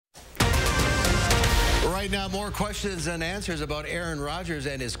Right now, more questions than answers about Aaron Rodgers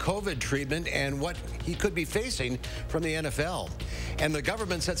and his COVID treatment and what he could be facing from the NFL. And the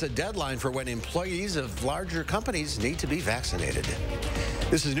government sets a deadline for when employees of larger companies need to be vaccinated.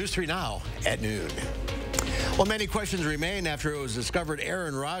 This is News 3 Now at noon. Well, many questions remain after it was discovered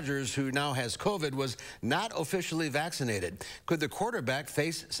Aaron Rodgers, who now has COVID, was not officially vaccinated. Could the quarterback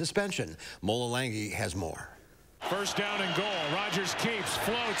face suspension? Mola Langi has more. First down and goal. Rodgers keeps,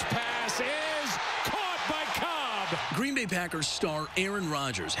 floats, pass is caught by Cobb. Green Bay Packers star Aaron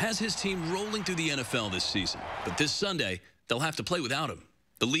Rodgers has his team rolling through the NFL this season. But this Sunday, they'll have to play without him.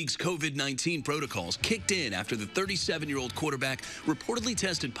 The league's COVID-19 protocols kicked in after the 37-year-old quarterback reportedly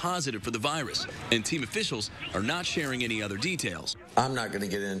tested positive for the virus, and team officials are not sharing any other details. I'm not going to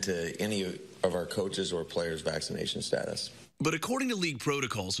get into any of our coaches or players' vaccination status. But according to league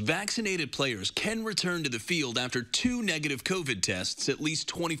protocols, vaccinated players can return to the field after 2 negative COVID tests at least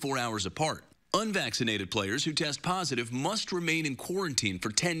 24 hours apart. Unvaccinated players who test positive must remain in quarantine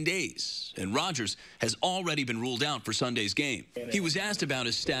for 10 days, and Rodgers has already been ruled out for Sunday's game. He was asked about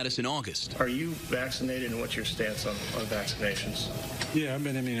his status in August. Are you vaccinated, and what's your stance on vaccinations? Yeah, I've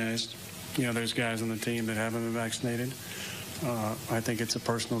been immunized. You know, there's guys on the team that haven't been vaccinated. I think it's a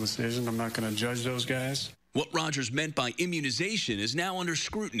personal decision. I'm not going to judge those guys. What Rodgers meant by immunization is now under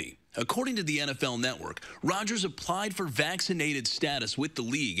scrutiny. According to the NFL Network, Rodgers applied for vaccinated status with the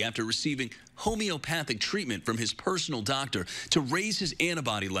league after receiving homeopathic treatment from his personal doctor to raise his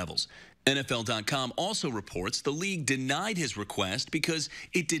antibody levels. NFL.com also reports the league denied his request because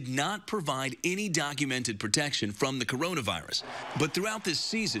it did not provide any documented protection from the coronavirus. But throughout this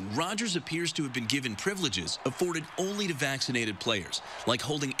season, Rodgers appears to have been given privileges afforded only to vaccinated players, like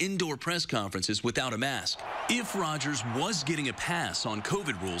holding indoor press conferences without a mask. If Rodgers was getting a pass on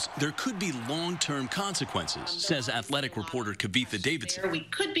COVID rules, there could be long-term consequences, says athletic reporter Kavitha Davidson. We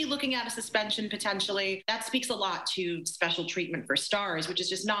could be looking at a suspension potentially. That speaks a lot to special treatment for stars, which is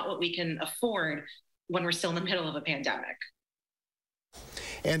just not what we can afford when we're still in the middle of a pandemic.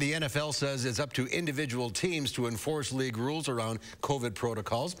 And the NFL says it's up to individual teams to enforce league rules around COVID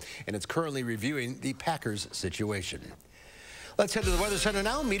protocols, and it's currently reviewing the Packers situation. Let's head to the Weather Center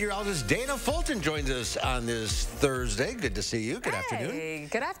now. Meteorologist Dana Fulton joins us on this Thursday. Good to see you. Good afternoon.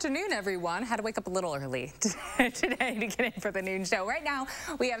 Good afternoon, everyone. Had to wake up a little early today to get in for the noon show. Right now,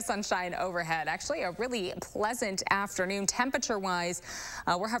 we have sunshine overhead. Actually, a really pleasant afternoon. Temperature-wise,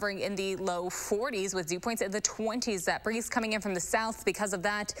 we're hovering in the low 40s with dew points in the 20s. That breeze coming in from the south. Because of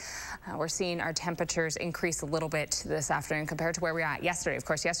that, we're seeing our temperatures increase a little bit this afternoon compared to where we were at yesterday. Of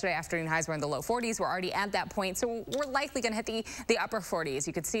course, yesterday afternoon highs were in the low 40s. We're already at that point, so we're likely going to hit the upper 40s.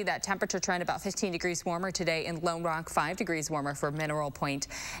 You could see that temperature trend about 15 degrees warmer today in Lone Rock, 5 degrees warmer for Mineral Point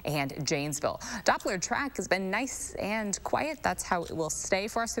and Janesville. Doppler track has been nice and quiet. That's how it will stay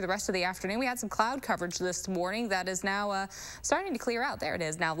for us through the rest of the afternoon. We had some cloud coverage this morning that is now starting to clear out. There it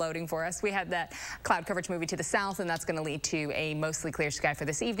is, now loading for us. We had that cloud coverage moving to the south, and that's going to lead to a mostly clear sky for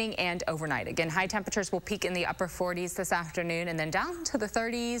this evening and overnight. Again, high temperatures will peak in the upper 40s this afternoon and then down to the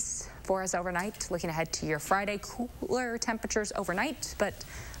 30s for us overnight. Looking ahead to your Friday, cooler temperatures overnight, but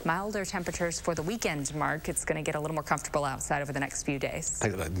milder temperatures for the weekend, Mark. It's going to get a little more comfortable outside over the next few days.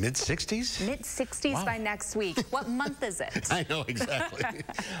 Like mid-60s? Mid-60s wow. By next week. What month is it? I know, exactly.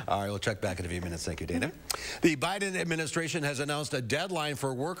 All right, we'll check back in a few minutes. Thank you, Dana. The Biden administration has announced a deadline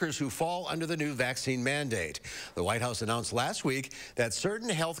for workers who fall under the new vaccine mandate. The White House announced last week that certain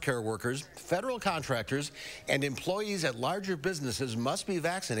healthcare workers, federal contractors, and employees at larger businesses must be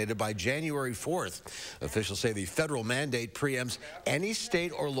vaccinated by January 4th. Officials say the federal mandate preempts any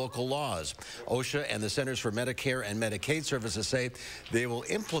state or local laws. OSHA and the Centers for Medicare and Medicaid Services say they will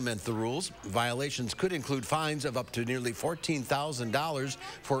implement the rules. Violations could include fines of up to nearly $14,000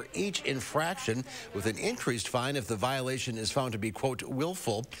 for each infraction, with an increased fine if the violation is found to be, quote,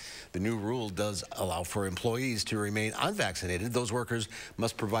 willful. The new rule does allow for employees to remain unvaccinated. Those workers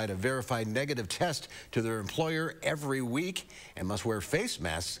must provide a verified negative test to their employer every week and must wear face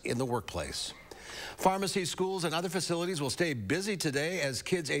masks in the workplace. Pharmacies, schools, and other facilities will stay busy today as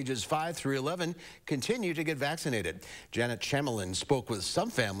kids ages 5 through 11 continue to get vaccinated. Janet Chamelin spoke with some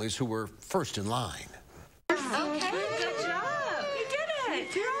families who were first in line. Okay, good job. You did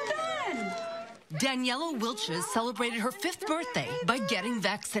it. You're all done. Daniela Wilches celebrated her 5th birthday by getting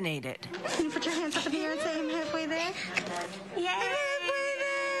vaccinated. Can you put your hands up in the air and say I'm halfway there? Yay!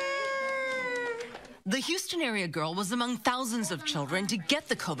 The Houston area girl was among thousands of children to get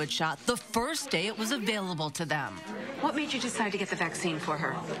the COVID shot the first day it was available to them. What made you decide to get the vaccine for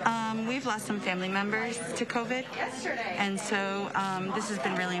her? We've lost some family members to COVID, and so this has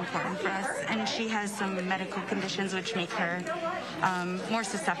been really important for us. And she has some medical conditions which make her more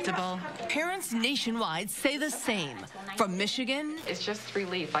susceptible. Parents nationwide say the same. From Michigan, it's just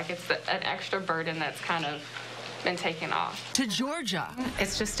relief, like it's an extra burden that's kind of been taken off. To Georgia.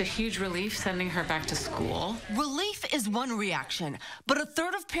 It's just a huge relief sending her back to school. Relief is one reaction, but a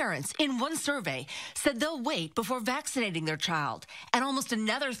third of parents in one survey said they'll wait before vaccinating their child, and almost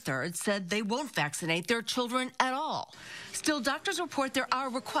another third said they won't vaccinate their children at all. Still, doctors report there are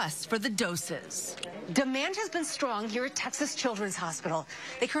requests for the doses. Demand has been strong here at Texas Children's Hospital.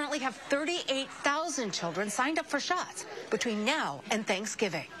 They currently have 38,000 children signed up for shots between now and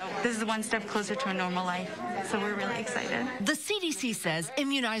Thanksgiving. This is one step closer to a normal life, so we're really excited. The CDC says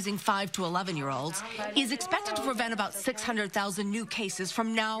immunizing 5 to 11-year-olds is expected to prevent about 600,000 new cases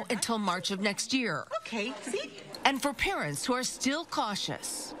from now until March of next year. Okay, see? And for parents who are still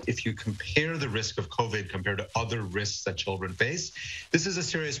cautious. If you compare the risk of COVID compared to other risks that children face, this is a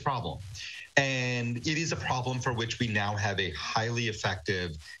serious problem. And it is a problem for which we now have a highly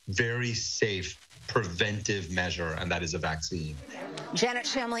effective, very safe, preventive measure, and that is a vaccine. Janet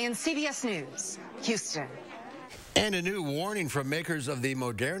Shamlian, CBS News, Houston. And a new warning from makers of the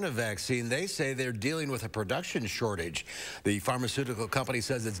Moderna vaccine. They say they're dealing with a production shortage. The pharmaceutical company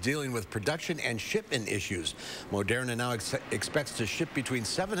says it's dealing with production and shipment issues. Moderna now expects to ship between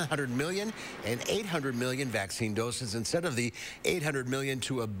 700 million and 800 million vaccine doses instead of the 800 million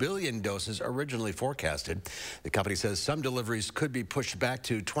to 1 billion doses originally forecasted. The company says some deliveries could be pushed back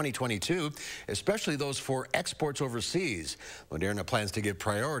to 2022, especially those for exports overseas. Moderna plans to give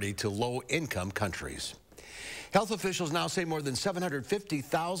priority to low-income countries. Health officials now say more than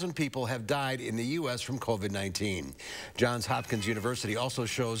 750,000 people have died in the U.S. from COVID-19. Johns Hopkins University also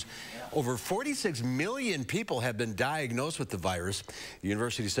shows over 46 million people have been diagnosed with the virus. The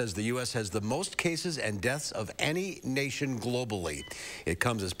university says the U.S. has the most cases and deaths of any nation globally. It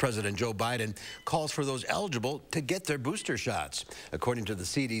comes as President Joe Biden calls for those eligible to get their booster shots. According to the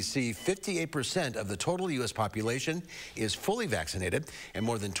CDC, 58% of the total U.S. population is fully vaccinated, and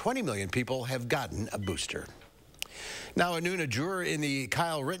more than 20 million people have gotten a booster. Now, at noon, a juror in the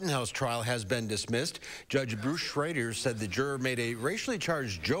Kyle Rittenhouse trial has been dismissed. Judge Bruce Schrader said the juror made a racially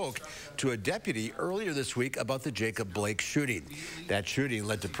charged joke to a deputy earlier this week about the Jacob Blake shooting. That shooting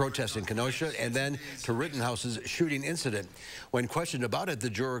led to protests in Kenosha and then to Rittenhouse's shooting incident. When questioned about it, the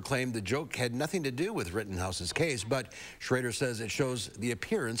juror claimed the joke had nothing to do with Rittenhouse's case, but Schrader says it shows the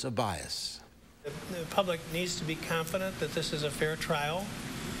appearance of bias. The public needs to be confident that this is a fair trial.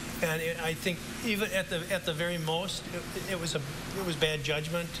 And I think even at the very most, it was bad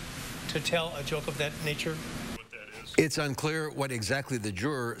judgment to tell a joke of that nature. It's unclear what exactly the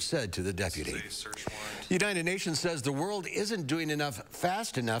juror said to the deputy. The United Nations says the world isn't doing enough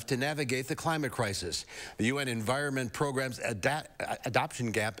fast enough to navigate the climate crisis. The UN Environment Programme's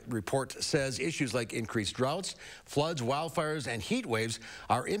Adoption Gap report says issues like increased droughts, floods, wildfires, and heat waves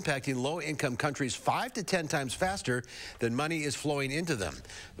are impacting low-income countries 5 to 10 times faster than money is flowing into them.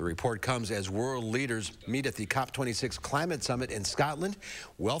 The report comes as world leaders meet at the COP26 Climate Summit in Scotland.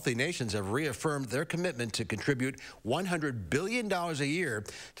 Wealthy nations have reaffirmed their commitment to contribute $100 billion a year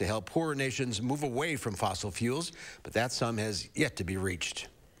to help poorer nations move away from fossil fuels, but that sum has yet to be reached.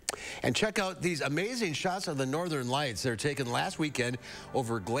 And check out these amazing shots of the Northern Lights. They're taken last weekend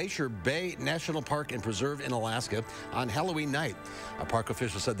over Glacier Bay National Park and Preserve in Alaska on Halloween night. A park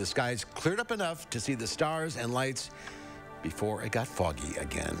official said the skies cleared up enough to see the stars and lights before it got foggy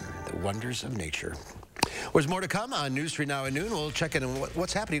again. The wonders of nature. There's more to come on News 3 Now at noon. We'll check in on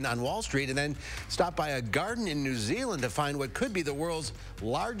what's happening on Wall Street and then stop by a garden in New Zealand to find what could be the world's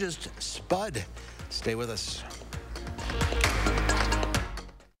largest spud. Stay with us.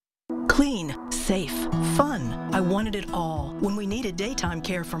 Clean, safe, fun. I wanted it all when we needed daytime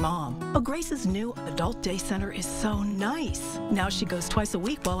care for Mom. Oh, Grace's new adult day center is so nice. Now she goes twice a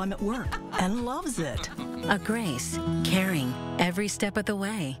week while I'm at work and loves it. A Grace, caring every step of the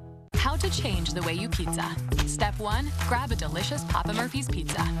way. How to change the way you pizza. Step 1, grab a delicious Papa Murphy's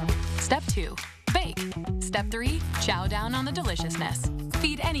pizza. Step 2, bake. Step 3, chow down on the deliciousness.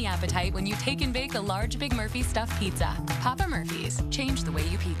 Feed any appetite when you take and bake a large Big Murphy stuffed pizza. Papa Murphy's, change the way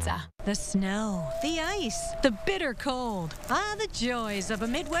you pizza. The snow, the ice, the bitter cold. Ah, the joys of a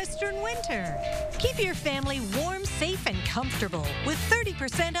Midwestern winter. Keep your family warm, safe, and comfortable with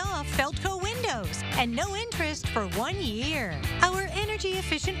 30% off Feldco windows and no interest for 1 year. Our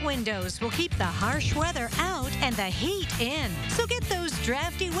energy-efficient windows will keep the harsh weather out and the heat in. So get those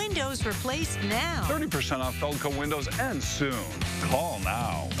drafty windows replaced now. 30% off Feldco windows and soon. Call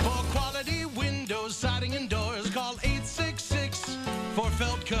now. For quality windows, siding, and doors, call 866 for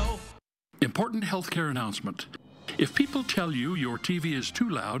Feldco. Important healthcare announcement. If people tell you your TV is too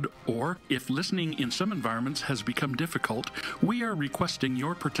loud, or if listening in some environments has become difficult, we are requesting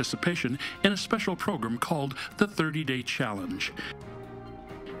your participation in a special program called the 30-Day Challenge.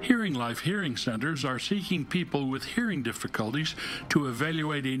 Hearing Life Hearing Centers are seeking people with hearing difficulties to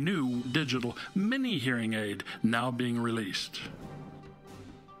evaluate a new digital mini hearing aid now being released.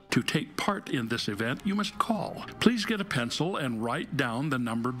 To take part in this event, you must call. Please get a pencil and write down the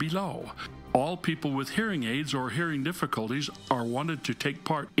number below. All people with hearing aids or hearing difficulties are wanted to take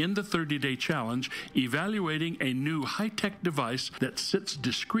part in the 30-Day Challenge, evaluating a new high-tech device that sits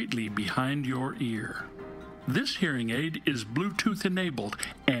discreetly behind your ear. This hearing aid is Bluetooth enabled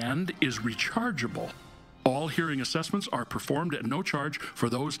and is rechargeable. All hearing assessments are performed at no charge for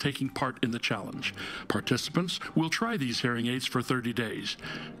those taking part in the challenge. Participants will try these hearing aids for 30 days.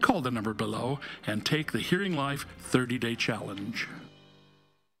 Call the number below and take the Hearing Life 30-Day Challenge.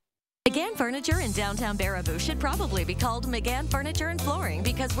 McGann Furniture in downtown Baraboo should probably be called McGann Furniture and Flooring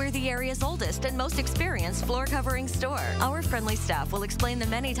because we're the area's oldest and most experienced floor covering store. Our friendly staff will explain the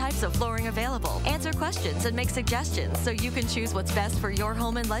many types of flooring available, answer questions, and make suggestions so you can choose what's best for your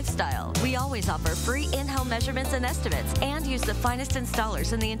home and lifestyle. We always offer free in-home measurements and estimates and use the finest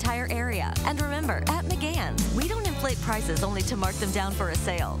installers in the entire area. And remember, at McGann's, we don't inflate prices only to mark them down for a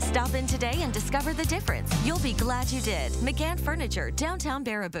sale. Stop in today and discover the difference. You'll be glad you did. McGann Furniture, downtown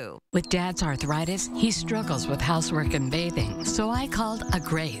Baraboo. With Dad's arthritis, he struggles with housework and bathing, so I called a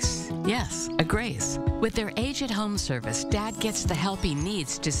Grace. Yes, a Grace. With their age-at-home service, Dad gets the help he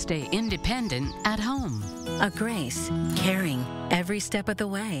needs to stay independent at home. A Grace, caring every step of the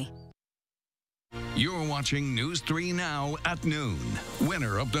way. You're watching News 3 Now at noon.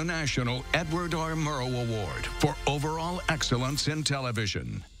 Winner of the National Edward R. Murrow Award for Overall Excellence in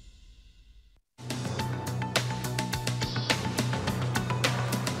Television.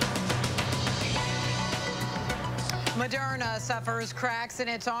 Moderna suffers cracks in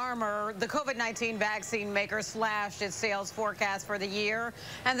its armor. The COVID-19 vaccine maker slashed its sales forecast for the year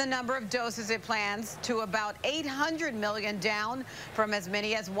and the number of doses it plans to about 800 million, down from as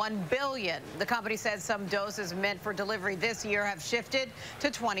many as 1 billion. The company says some doses meant for delivery this year have shifted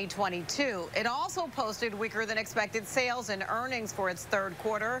to 2022. It also posted weaker than expected sales and earnings for its third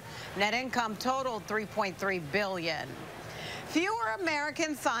quarter. Net income totaled $3.3 billion. Fewer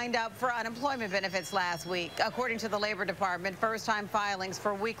Americans signed up for unemployment benefits last week. According to the Labor Department, first-time filings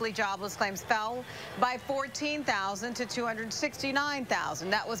for weekly jobless claims fell by 14,000 to 269,000.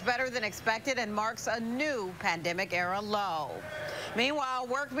 That was better than expected and marks a new pandemic-era low. Meanwhile,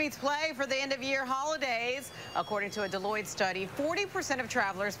 work meets play for the end-of-year holidays. According to a Deloitte study, 40% of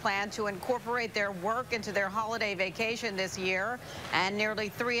travelers plan to incorporate their work into their holiday vacation this year, and nearly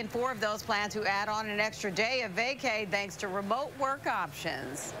 3 in 4 of those plan to add on an extra day of vacay thanks to remote work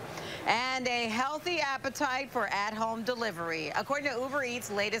options. And a healthy appetite for at-home delivery. According to Uber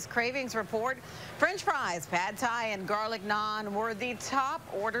Eats' latest cravings report, French fries, pad thai, and garlic naan were the top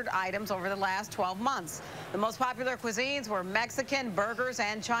ordered items over the last 12 months. The most popular cuisines were Mexican, burgers,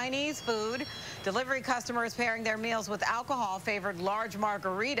 and Chinese food. Delivery customers pairing their meals with alcohol favored large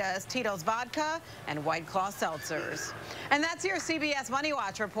margaritas, Tito's vodka, and White Claw seltzers. And that's your CBS Money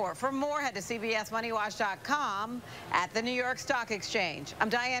Watch report. For more, head to cbsmoneywatch.com. At the New York Stock Exchange, I'm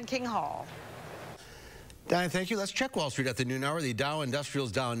Diane King-Hall. Diane, thank you. Let's check Wall Street at the noon hour. The Dow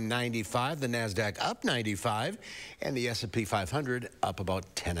Industrial's down 95, the NASDAQ up 95, and the S&P 500 up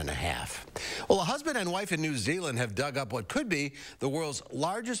about 10.5. Well, a husband and wife in New Zealand have dug up what could be the world's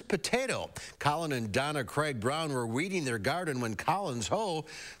largest potato. Colin and Donna Craig Brown were weeding their garden when Colin's hoe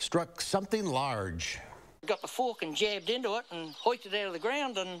struck something large. Got the fork and jabbed into it and hoiked it out of the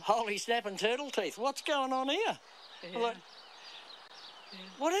ground, and holy snapping turtle teeth. What's going on here? Yeah.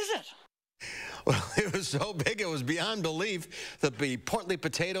 What is it? Well, it was so big it was beyond belief that the portly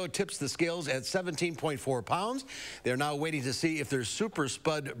potato tips the scales at 17.4 pounds. They're now waiting to see if their super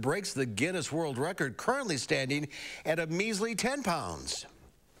spud breaks the Guinness World Record, currently standing at a measly 10 pounds.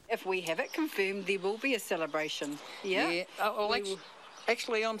 If we have it confirmed, there will be a celebration. Yeah. Well,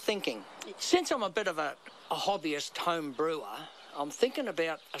 actually, I'm thinking, since I'm a bit of a hobbyist home brewer, I'm thinking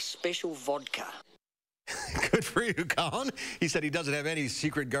about a special vodka. Good for you, Colin. He said he doesn't have any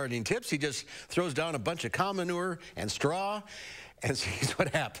secret gardening tips. He just throws down a bunch of cow manure and straw and sees what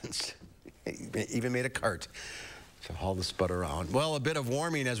happens. He even made a cart to haul the spud around. Well, a bit of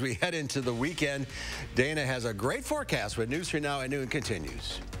warming as we head into the weekend. Dana has a great forecast with News 3 Now at noon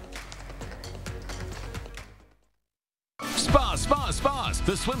continues. Spot Spas, spas, spas.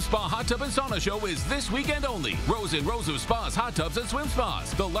 The Swim Spa Hot Tub and Sauna Show is this weekend only. Rows and rows of spas, hot tubs, and swim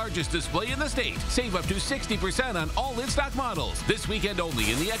spas. The largest display in the state. Save up to 60% on all in-stock models. This weekend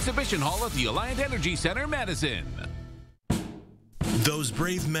only in the exhibition hall at the Alliant Energy Center, Madison. Those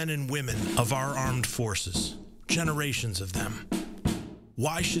brave men and women of our armed forces, generations of them.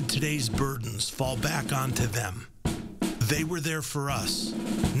 Why should today's burdens fall back onto them? They were there for us.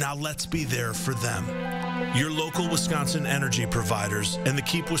 Now let's be there for them. Your local Wisconsin energy providers and the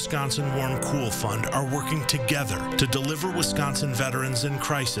Keep Wisconsin Warm Cool Fund are working together to deliver Wisconsin veterans in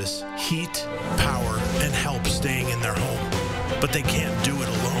crisis heat, power, and help staying in their home. But they can't do it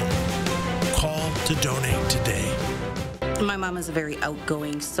alone. Call to donate today. My mom is a very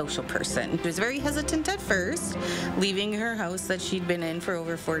outgoing, social person. She was very hesitant at first, leaving her house that she'd been in for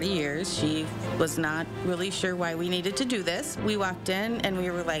over 40 years. She was not really sure why we needed to do this. We walked in and we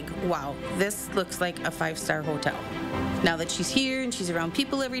were like, wow, this looks like a 5-star hotel. Now that she's here and she's around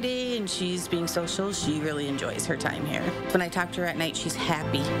people every day and she's being social, she really enjoys her time here. When I talk to her at night, she's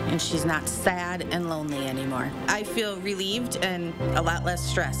happy and she's not sad and lonely anymore. I feel relieved and a lot less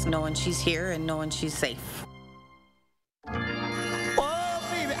stressed knowing she's here and knowing she's safe.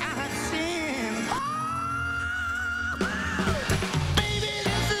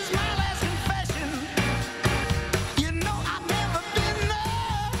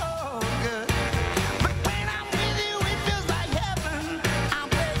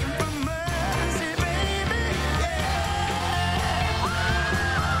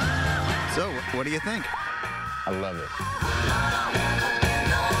 So, what do you think? I love it.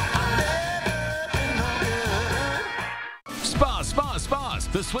 Spas, spas, spas.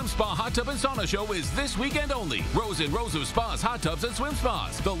 The Swim Spa Hot Tub and Sauna Show is this weekend only. Rows and rows of spas, hot tubs, and swim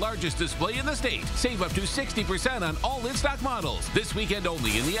spas. The largest display in the state. Save up to 60% on all in-stock models. This weekend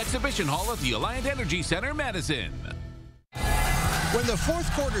only in the exhibition hall at the Alliant Energy Center, Madison. When the fourth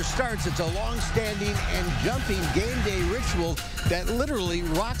quarter starts, it's a long-standing and jumping game day ritual that literally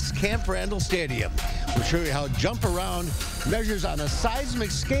rocks Camp Randall Stadium. We'll show you how Jump Around measures on a seismic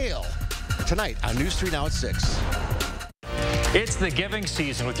scale tonight on News 3 Now at 6. It's the giving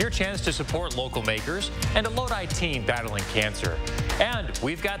season with your chance to support local makers and a Lodi teen battling cancer. And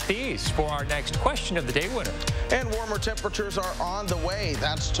we've got these for our next question of the day winner. And warmer temperatures are on the way.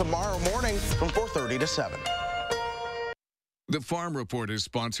 That's tomorrow morning from 4:30 to 7. The Farm Report is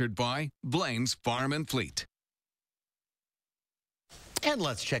sponsored by Blaine's Farm and Fleet. And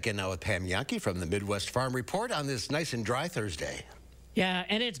let's check in now with Pam Yankee from the Midwest Farm Report on this nice and dry Thursday. Yeah,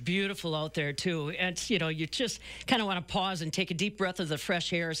 and it's beautiful out there, too. It's, you know, you just kind of want to pause and take a deep breath of the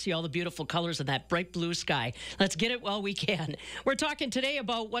fresh air, see all the beautiful colors of that bright blue sky. Let's get it while we can. We're talking today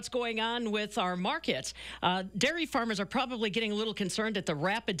about what's going on with our markets. Dairy farmers are probably getting a little concerned at the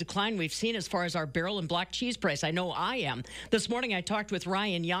rapid decline we've seen as far as our barrel and block cheese price. I know I am. This morning I talked with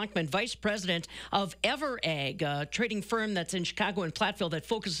Ryan Yonkman, Vice President of EverAg, a trading firm that's in Chicago and Platteville that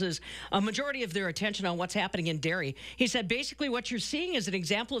focuses a majority of their attention on what's happening in dairy. He said basically what you're seeing is an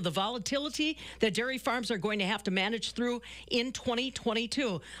example of the volatility that dairy farms are going to have to manage through in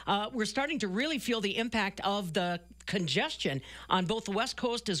 2022. We're starting to really feel the impact of the congestion on both the West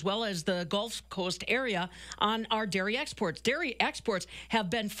Coast as well as the Gulf Coast area on our dairy exports. Dairy exports have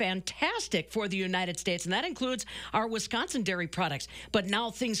been fantastic for the United States, and that includes our Wisconsin dairy products. But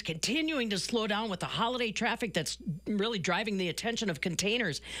now things continuing to slow down with the holiday traffic that's really driving the attention of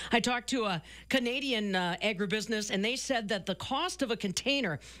containers. I talked to a Canadian agribusiness, and they said that the cost of a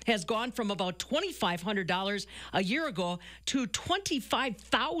container has gone from about $2,500 a year ago to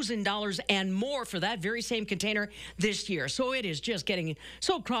 $25,000 and more for that very same container this year. So it is just getting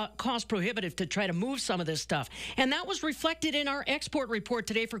so cost prohibitive to try to move some of this stuff. And that was reflected in our export report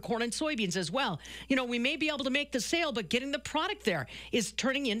today for corn and soybeans as well. You know, we may be able to make the sale, but getting the product there is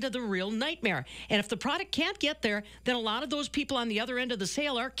turning into the real nightmare. And if the product can't get there, then a lot of those people on the other end of the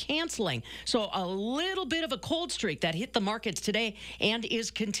sale are canceling. So a little bit of a cold streak that hit the markets today and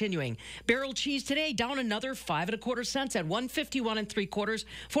is continuing. Barrel cheese today down another 5 1/4 cents at 151 3/4.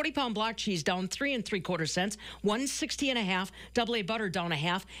 40-pound block cheese down 3 3/4 cents. 160 1/2. Double A butter down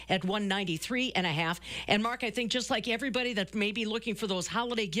 1/2 at 193 1/2. And Mark, I think just like everybody that may be looking for those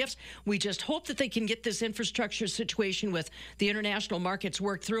holiday gifts, we just hope that they can get this infrastructure situation with the international markets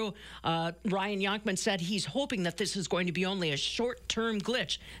worked through. Ryan Yonkman said he's hoping that this is going to be only a short-term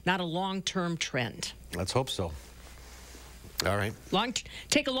glitch, not a long-term trend. Let's hope so. All right.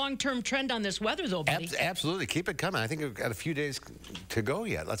 Take a long-term trend on this weather, though, buddy. Absolutely. Keep it coming. I think we've got a few days to go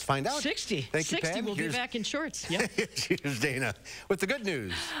yet. Let's find out. 60. Thank you, 60. Pam. We'll be back in shorts. Yeah. Here's Dana with the good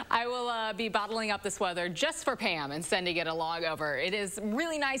news. I will be bottling up this weather just for Pam and sending it along over. It is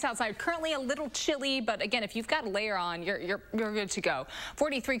really nice outside. Currently a little chilly, but again, if you've got a layer on, you're good to go.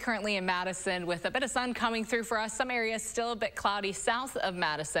 43 currently in Madison with a bit of sun coming through for us. Some areas still a bit cloudy south of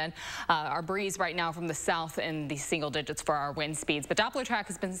Madison. Our breeze right now from the south in the single digits for our wind speeds. But Doppler track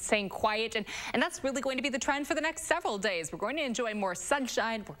has been staying quiet, and that's really going to be the trend for the next several days. We're going to enjoy more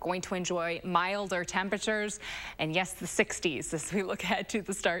sunshine. We're going to enjoy milder temperatures, and yes, the 60s as we look ahead to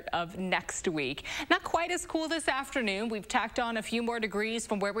the start of next week. Not quite as cool this afternoon. We've tacked on a few more degrees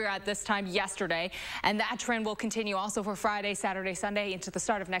from where we were at this time yesterday, and that trend will continue also for Friday, Saturday, Sunday into the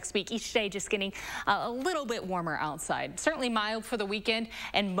start of next week. Each day just getting a little bit warmer outside. Certainly mild for the weekend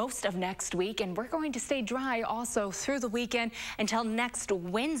and most of next week, and we're going to stay dry also through the weekend until next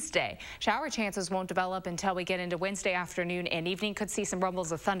Wednesday. Shower chances won't develop until we get into Wednesday afternoon and evening. Could see some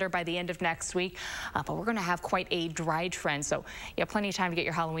rumbles of thunder by the end of next week, but we're going to have quite a dry trend, so you have plenty of time to get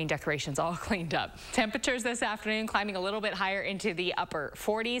your Halloween decorations all cleaned up. Temperatures this afternoon climbing a little bit higher into the upper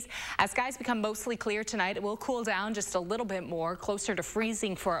 40s. As skies become mostly clear tonight, it will cool down just a little bit more, closer to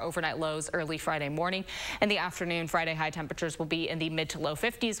freezing for our overnight lows early Friday morning. In the afternoon, Friday high temperatures will be in the mid to low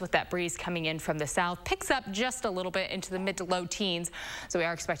 50s with that breeze coming in from the south. Picks up just a little bit into the mid to low teens, so we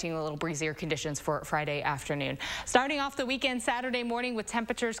are expecting a little breezier conditions for Friday afternoon. Starting off the weekend Saturday morning with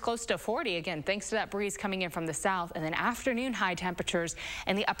temperatures close to 40, again thanks to that breeze coming in from the south, and then afternoon high temperatures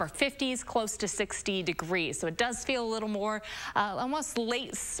in the upper 50s, close to 60 degrees. So it does feel a little more almost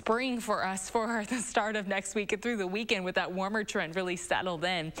late spring for us for the start of next week and through the weekend with that warmer trend really settled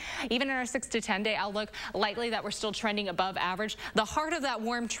in. Even in our 6 to 10 day outlook, likely that we're still trending above average. The heart of that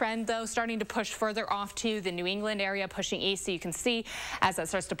warm trend though starting to push further off to the New England area, pushing east. So you can see as that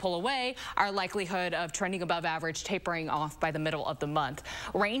starts to pull away, our likelihood of trending above average tapering off by the middle of the month.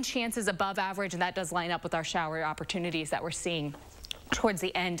 Rain chances above average, and that does line up with our shower opportunities that we're seeing towards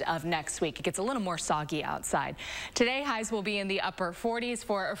the end of next week. It gets a little more soggy outside. Today, highs will be in the upper 40s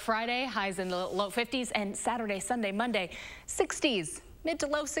for Friday, highs in the low 50s, and Saturday, Sunday, Monday, 60s. Mid to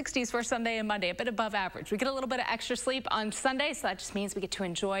low 60s for Sunday and Monday, a bit above average. We get a little bit of extra sleep on Sunday, so that just means we get to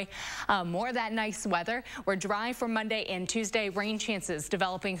enjoy more of that nice weather. We're dry for Monday and Tuesday. Rain chances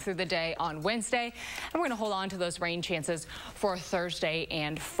developing through the day on Wednesday, and we're going to hold on to those rain chances for Thursday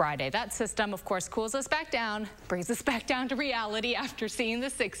and Friday. That system, of course, cools us back down, brings us back down to reality after seeing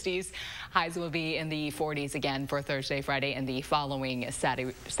the 60s. Highs will be in the 40s again for Thursday, Friday, and the following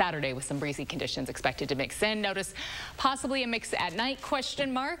Saturday with some breezy conditions expected to mix in. Notice possibly a mix at night.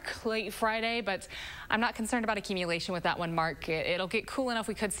 Question mark late Friday, but I'm not concerned about accumulation with that one, Mark. It'll get cool enough.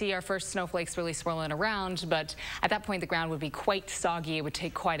 We could see our first snowflakes really swirling around, but at that point the ground would be quite soggy. It would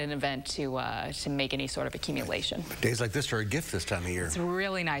take quite an event to make any sort of accumulation. Days like this are a gift this time of year. It's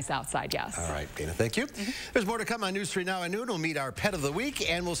really nice outside, yes. All right, Dana, thank you. There's more to come on News 3 Now at noon. We'll meet our pet of the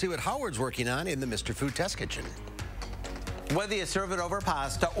week, and we'll see what Howard's working on in the Mr. Food Test Kitchen. Whether you serve it over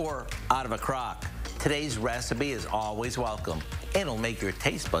pasta or out of a crock, today's recipe is always welcome. It'll make your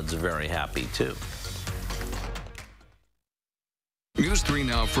taste buds very happy, too. News 3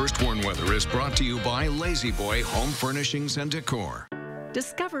 Now First Warn Weather is brought to you by Lazy Boy Home Furnishings and Decor.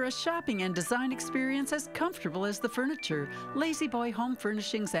 Discover a shopping and design experience as comfortable as the furniture. Lazy Boy Home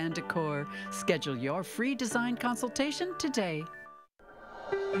Furnishings and Decor. Schedule your free design consultation today.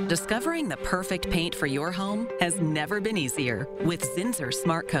 Discovering the perfect paint for your home has never been easier with Zinsser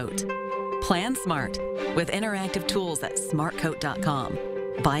Smart Coat. Plan smart with interactive tools at smartcoat.com.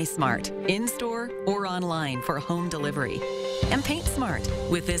 Buy smart in-store or online for home delivery. And paint smart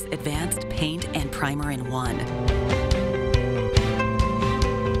with this advanced paint and primer in one.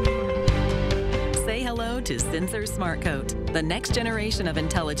 Say hello to Zinsser Smart Coat, the next generation of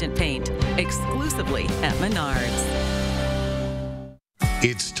intelligent paint, exclusively at Menards.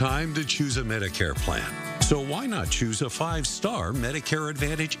 It's time to choose a Medicare plan. So why not choose a 5-star Medicare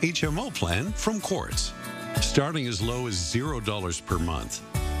Advantage HMO plan from Quartz? Starting as low as $0 per month,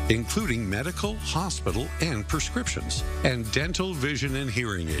 including medical, hospital, and prescriptions, and dental, vision, and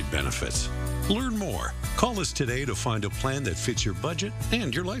hearing aid benefits. Learn more. Call us today to find a plan that fits your budget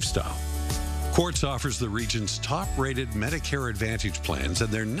and your lifestyle. Quartz offers the region's top-rated Medicare Advantage plans,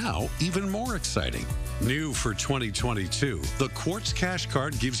 and they're now even more exciting. New for 2022, the Quartz Cash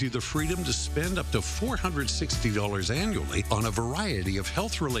Card gives you the freedom to spend up to $460 annually on a variety of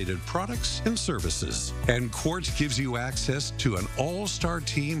health-related products and services. And Quartz gives you access to an all-star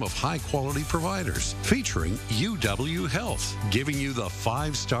team of high-quality providers, featuring UW Health, giving you the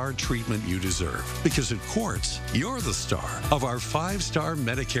 5-star treatment you deserve. Because at Quartz, you're the star of our 5-star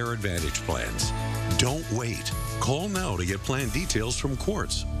Medicare Advantage plans. Don't wait. Call now to get plan details from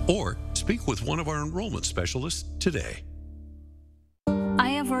Quartz or speak with one of our enrollment specialists today. I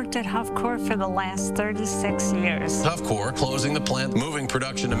have worked at Huffcore for the last 36 years. Huffcore closing the plant, moving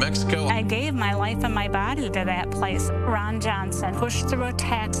production to Mexico. I gave my life and my body to that place. Ron Johnson pushed through a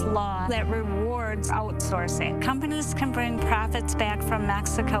tax law that rewards outsourcing. Companies can bring profits back from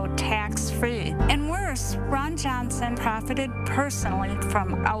Mexico tax-free. And worse, Ron Johnson profited personally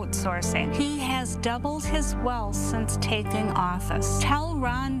from outsourcing. He has doubled his wealth since taking office. Tell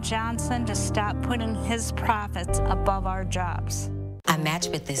Ron Johnson to stop putting his profits above our jobs. I matched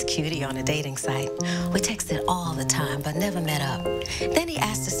with this cutie on a dating site. We texted all the time, but never met up. Then he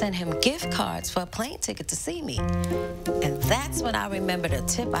asked to send him gift cards for a plane ticket to see me. And that's when I remembered a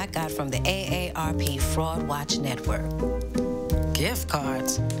tip I got from the AARP Fraud Watch Network. Gift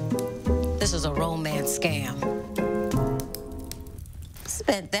cards? This is a romance scam.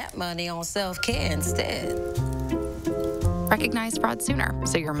 Spent that money on self-care instead. Recognize fraud sooner,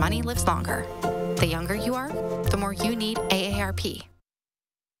 so your money lives longer. The younger you are, the more you need AARP.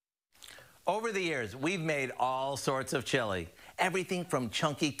 Over the years, we've made all sorts of chili. Everything from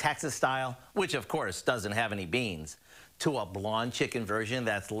chunky Texas style, which of course doesn't have any beans, to a blonde chicken version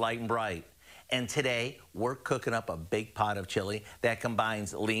that's light and bright. And today, we're cooking up a big pot of chili that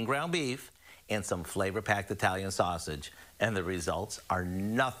combines lean ground beef and some flavor-packed Italian sausage. And the results are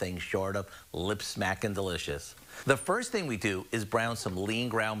nothing short of lip-smacking delicious. The first thing we do is brown some lean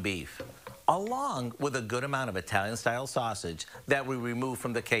ground beef, along with a good amount of Italian-style sausage that we remove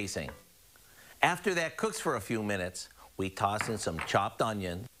from the casing. After that cooks for a few minutes, we toss in some chopped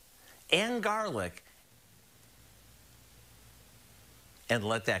onion and garlic and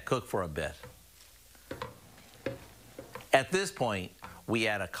let that cook for a bit. At this point, we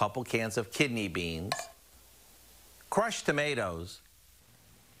add a couple cans of kidney beans, crushed tomatoes,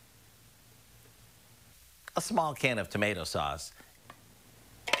 a small can of tomato sauce,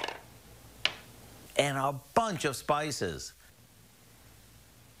 and a bunch of spices.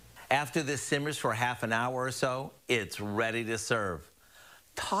 After this simmers for half an hour or so, it's ready to serve.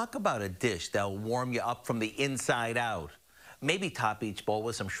 Talk about a dish that'll warm you up from the inside out. Maybe top each bowl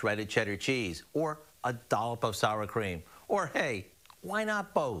with some shredded cheddar cheese or a dollop of sour cream. Or hey, why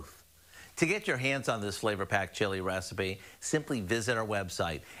not both? To get your hands on this flavor-packed chili recipe, simply visit our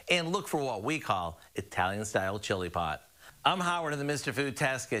website and look for what we call Italian-style chili pot. I'm Howard in the Mr. Food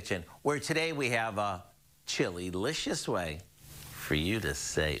Test Kitchen, where today we have a chili-licious way for you to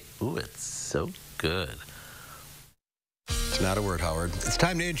say, ooh, it's so good. It's not a word, Howard. It's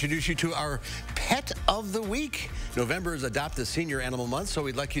time to introduce you to our Pet of the Week. November is Adopt a Senior Animal Month, so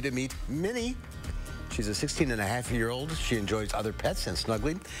we'd like you to meet Minnie. She's a 16-and-a-half-year-old. She enjoys other pets and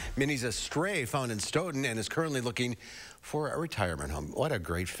snuggling. Minnie's a stray found in Stoughton and is currently looking for a retirement home. What a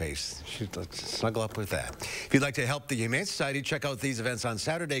great face. Let's snuggle up with that. If you'd like to help the Humane Society, check out these events on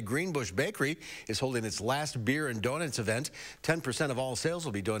Saturday. Greenbush Bakery is holding its last beer and donuts event. 10% of all sales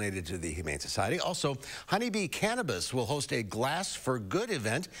will be donated to the Humane Society. Also, Honeybee Cannabis will host a Glass for Good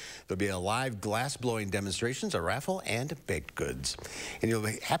event. There'll be a live glass blowing demonstrations, a raffle, and baked goods. And you'll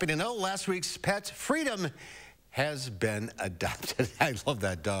be happy to know last week's pet, Freedom, has been adopted. I love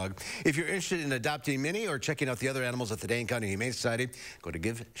that dog. If you're interested in adopting Minnie or checking out the other animals at the Dane County Humane Society, go to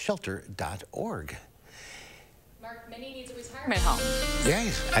giveshelter.org. Mark, Minnie needs a retirement home. Yeah,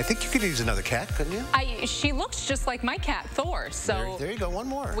 I think you could use another cat, couldn't you? She looks just like my cat, Thor. So there you go, one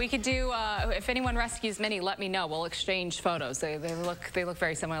more. We could do, if anyone rescues Minnie, let me know. We'll exchange photos. They look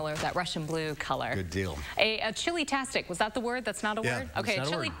very similar, that Russian blue color. Good deal. A chili-tastic, was that the word? That's not a word? Okay,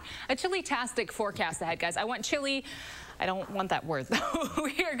 a chili-tastic forecast ahead, guys. I want chili. I don't want that word, though.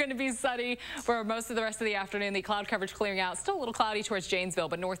 We are going to be sunny for most of the rest of the afternoon. The cloud coverage clearing out. Still a little cloudy towards Janesville,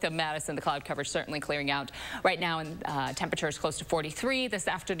 but north of Madison, the cloud coverage certainly clearing out. Right now, temperatures close to 43. This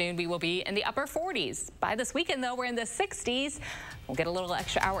afternoon, we will be in the upper 40s. By this weekend, though, we're in the 60s. We'll get a little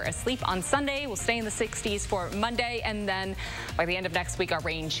extra hour of sleep on Sunday. We'll stay in the 60s for Monday, and then by the end of next week, our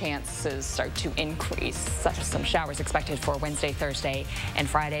rain chances start to increase. Such as some showers expected for Wednesday, Thursday, and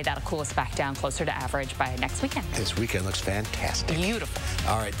Friday. That'll cool us back down closer to average by next weekend. This weekend looks fantastic.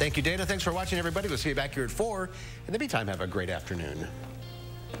 Beautiful. All right, thank you, Dana. Thanks for watching, everybody. We'll see you back here at 4. In the meantime, have a great afternoon.